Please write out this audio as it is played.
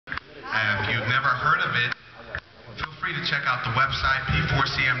If you've never heard of it, feel free to check out the website,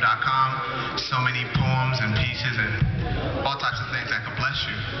 p4cm.com. So many poems and pieces and all types of things that could bless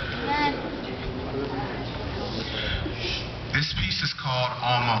you. This piece is called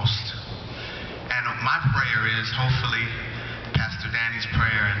Almost. And my prayer is, hopefully, Pastor Danny's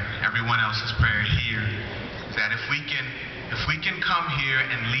prayer and everyone else's prayer here, is that if we can come here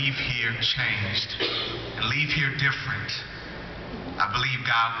and leave here changed, and leave here different, I believe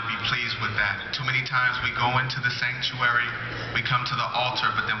God will be pleased with that. Too many times we go into the sanctuary, we come to the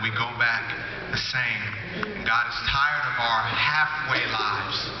altar, but then we go back the same. And God is tired of our halfway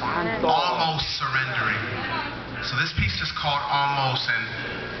lives, almost surrendering. So this piece is called Almost, and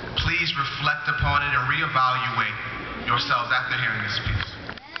please reflect upon it and reevaluate yourselves after hearing this piece.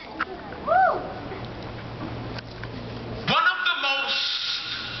 One of the most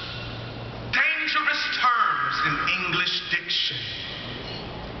dangerous terms in English diction.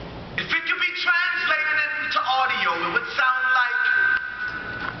 If it could be translated into audio, it would sound like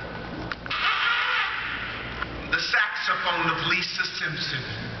the saxophone of Lisa Simpson.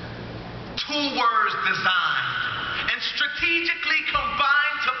 Two words designed and strategically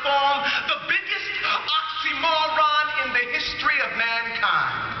combined to form the biggest oxymoron in the history of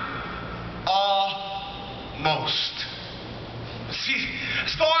mankind. Almost. See,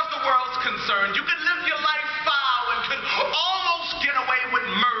 as far as the world's concerned, you could live your life foul and could almost get away with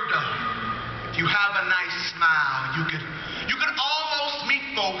murder. If you have a nice smile, you could almost meet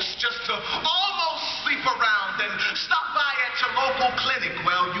folks just to almost sleep around and stop by at your local clinic.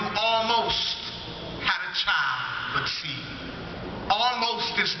 Well, you almost had a child. But see,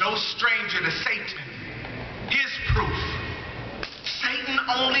 almost is no stranger to Satan. Here's proof. Satan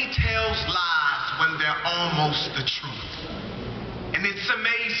only tells lies when they're almost the truth. And it's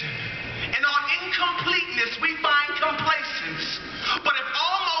amazing. In our incompleteness, we find complacence. But if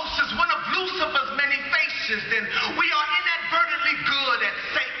almost is one of Lucifer's many faces, then we are inadvertently good at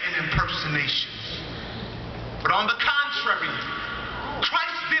Satan impersonations. But on the contrary,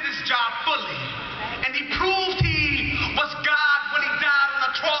 Christ did his job fully. And he proved he was God when he died on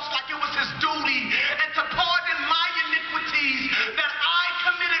the cross like it was his duty. And to pardon my iniquities that I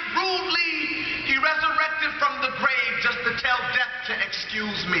committed rudely, he resurrected from the grave just to tell death to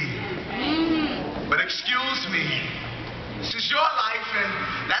excuse me. But excuse me, this is your life and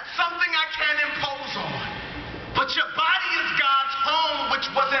that's something I can't impose on. But your body is God's home, which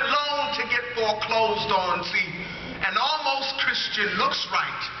wasn't loaned to get foreclosed on. See, an almost Christian looks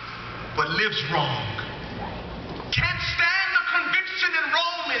right, but lives wrong. Can't stand the conviction in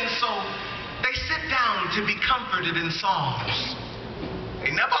Romans, so they sit down to be comforted in Psalms.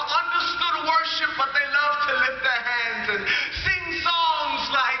 They never understood worship, but they love to lift their hands and sing songs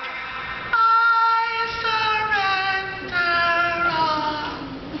like, I surrender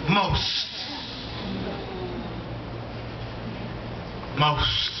almost.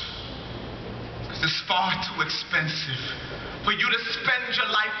 Most. It's far too expensive for you to spend your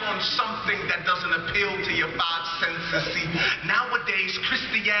life on something that doesn't appeal to your five senses. See, nowadays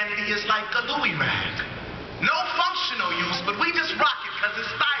Christianity is like a Louis rag. No functional use, but we just rock it because it's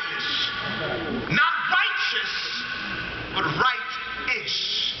stylish. Not righteous, but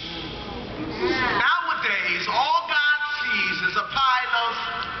right-ish. Nowadays, all God sees is a pile of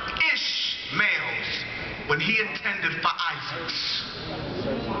Ishmaels when he intended for Isaacs.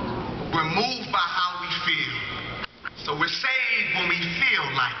 We're moved by how we feel. So we're saved when we feel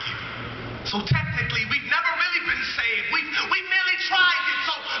like it. So technically, we've never really been saved. We merely tried it.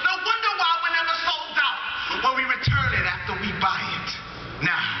 So no wonder why we're never sold out when we return it after we buy it.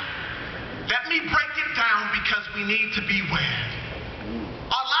 Now, let me break it down because we need to beware.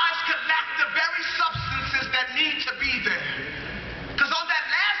 Our lives could lack the very substances that need to be there. Because on that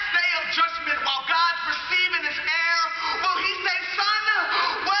last day of judgment, while God's receiving his heir, will he say, son,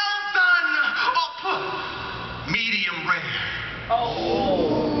 well done, or medium rare?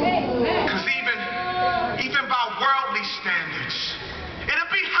 Because even by worldly standards,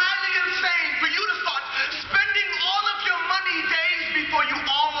 it'll be highly insane for you to start spending all of your money days before you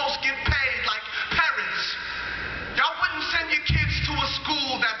almost get paid. Like parents, y'all wouldn't send your kids to a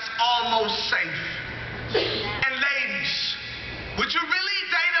school that's almost safe. And ladies, would you really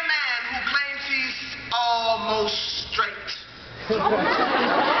date a man who claims he's almost straight?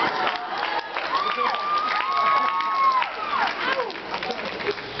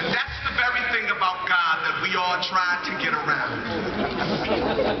 About God that we all try to get around.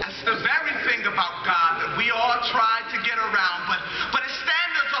 That's the very thing about God that we all try to get around, but his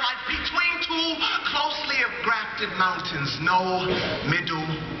standards are like between two closely grafted mountains, no middle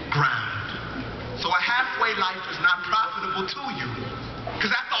ground. So a halfway life is not profitable to you, because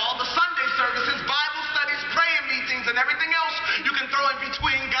after all, the sun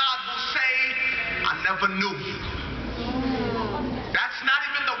never knew you. That's not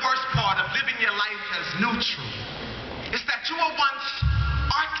even the worst part of living your life as neutral. It's that you were once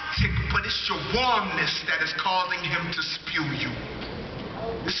Arctic, but it's your warmness that is causing him to spew you.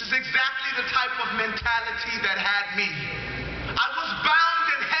 This is exactly the type of mentality that had me. I was bound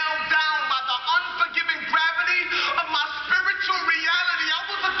and held down by the unforgiving gravity of my spiritual reality. I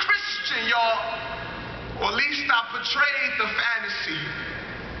was a Christian, y'all. Or at least I portrayed the fantasy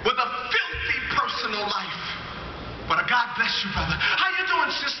with a filthy personal life. But God bless you, brother. How you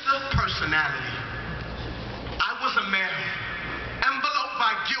doing, sister? Personality. I was a male, enveloped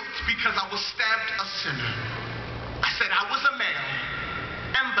by guilt because I was stamped a sinner. I said I was a male,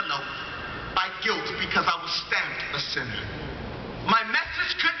 enveloped by guilt because I was stamped a sinner. My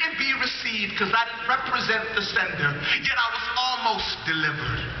message couldn't be received because I didn't represent the sender, yet I was almost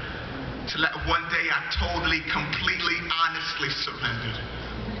delivered. Till that one day I totally, completely, honestly surrendered.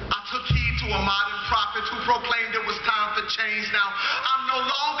 I took heed to a modern prophet who proclaimed it was time for change. Now, I'm no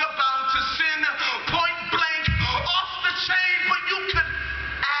longer bound to sin, point blank, off the chain, but you could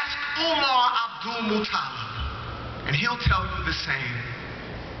ask Umar Abdul Muttalib, and he'll tell you the same.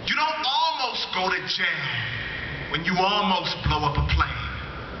 You don't almost go to jail when you almost blow up a plane.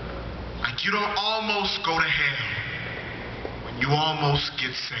 Like you don't almost go to hell when you almost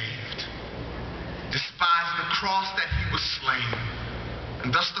get saved. Despise the cross that he was slain,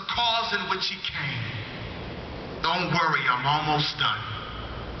 and thus the cause in which he came. Don't worry, I'm almost done.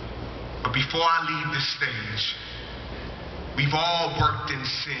 But before I leave this stage, we've all worked in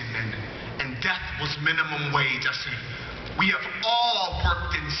sin, and death was minimum wage. I said, we have all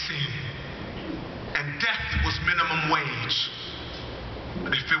worked in sin, and death was minimum wage.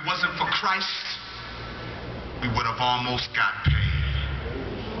 But if it wasn't for Christ, we would have almost got paid.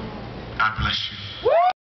 God bless you.